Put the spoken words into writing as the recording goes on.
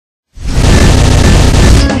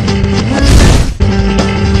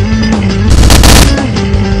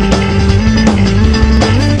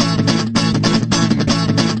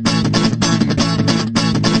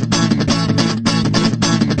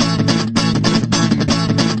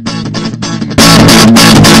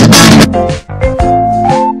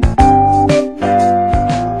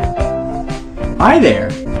Hi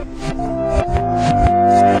there.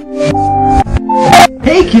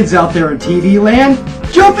 Hey kids out there in TV land,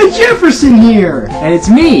 Jumpin' Jefferson here! And it's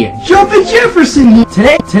me, Jumpin' Jefferson here!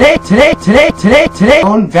 Today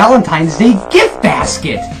on Valentine's Day gift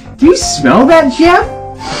basket! Do you smell that, Jeff?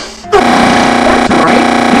 That's right,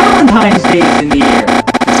 Valentine's Day is in the air!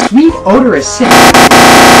 Sweet odorous scent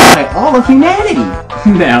by all of humanity!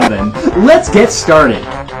 Now then, let's get started!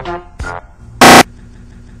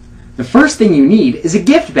 The first thing you need is a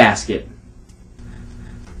gift basket.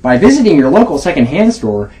 By visiting your local second-hand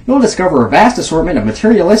store, you'll discover a vast assortment of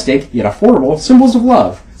materialistic yet affordable symbols of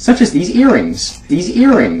love, such as these earrings,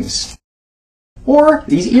 or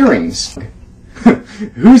these earrings.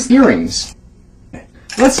 Whose earrings?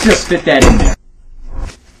 Let's just fit that in there.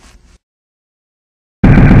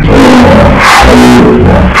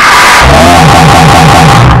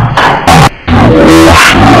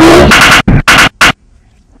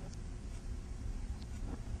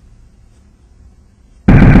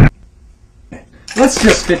 Let's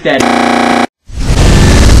just fit that in.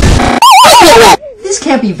 This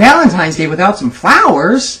can't be Valentine's Day without some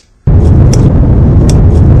flowers.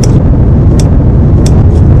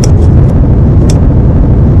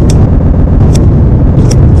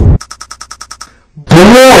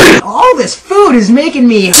 Boy! All this food is making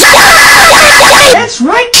me... That's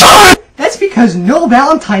right! That's because no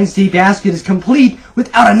Valentine's Day basket is complete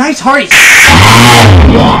without a nice hearty...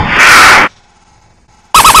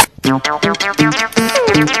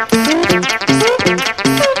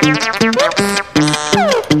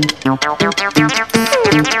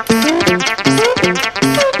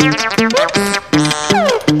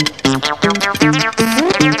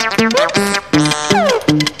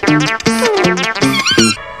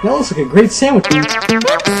 That looks like a great sandwich.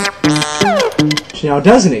 Now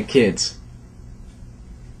doesn't it, kids?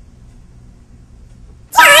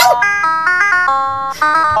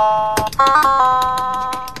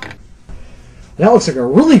 That looks like a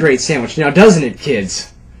really great sandwich now, doesn't it,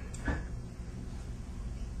 kids?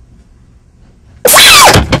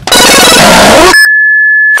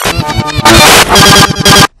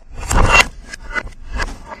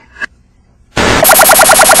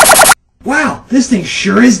 Wow, this thing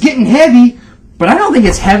sure is getting heavy, but I don't think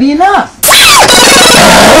it's heavy enough.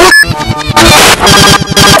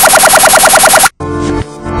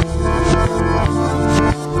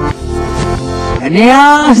 And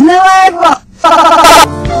now, it's not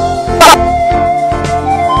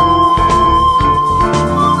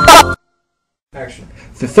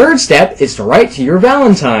The third step is to write to your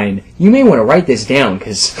Valentine. You may want to write this down,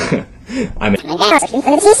 because I'm...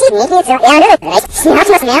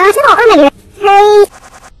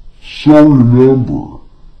 So remember,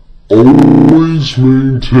 always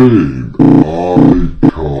maintain eye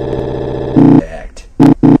contact.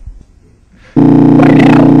 By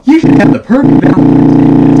now, you should have the perfect Valentine's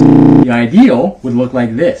Day list. The ideal would look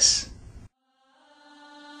like this.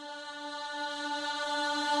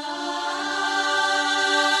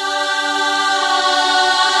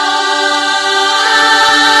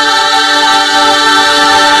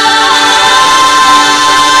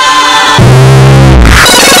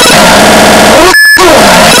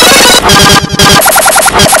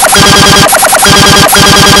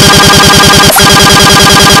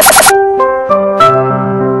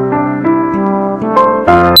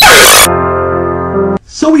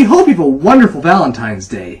 So we hope you have a wonderful Valentine's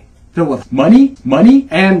Day, filled with money,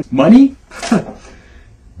 and money.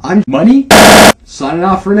 I'm Money, signing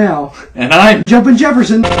off for now. And I'm Jumpin'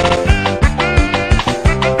 Jefferson.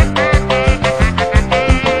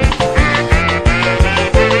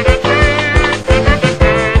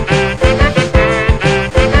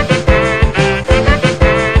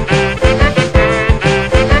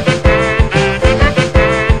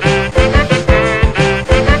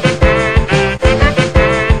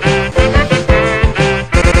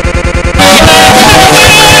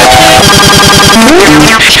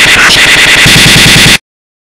 Yeah.